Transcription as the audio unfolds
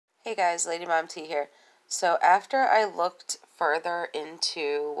Hey guys, Lady Mom T here. So after I looked further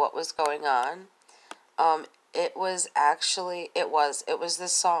into what was going on, it was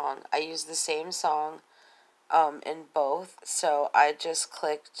this song. I used the same song, in both. So I just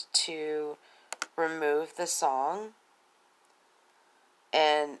clicked to remove the song,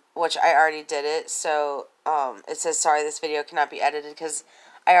 and which I already did it. So it says sorry, this video cannot be edited because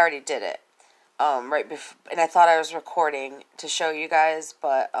I already did it. Right before, and I thought I was recording to show you guys,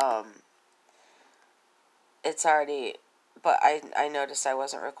 but it's already, but I noticed I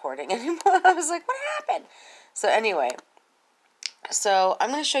wasn't recording anymore. I was like, what happened? So anyway, so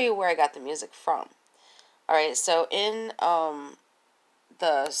I'm going to show you where I got the music from. Alright, so in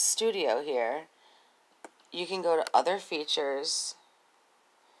the studio here, you can go to other features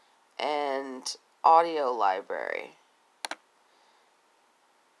and audio library.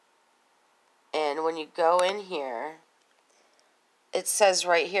 And when you go in here, it says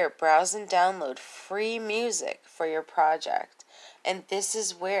right here, browse and download free music for your project. And this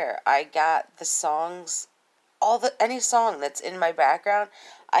is where I got the songs, any song that's in my background,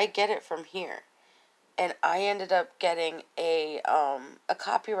 I get it from here. And I ended up getting a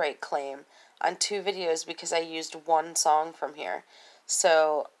copyright claim on 2 videos because I used one song from here.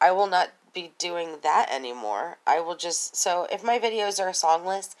 So I will not be doing that anymore. I will just, so if my videos are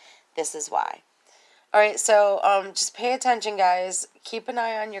songless, this is why. Alright, so just pay attention, guys. Keep an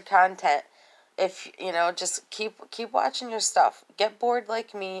eye on your content. If, just keep watching your stuff. Get bored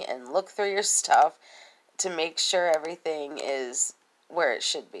like me and look through your stuff to make sure everything is where it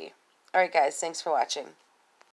should be. Alright, guys, thanks for watching.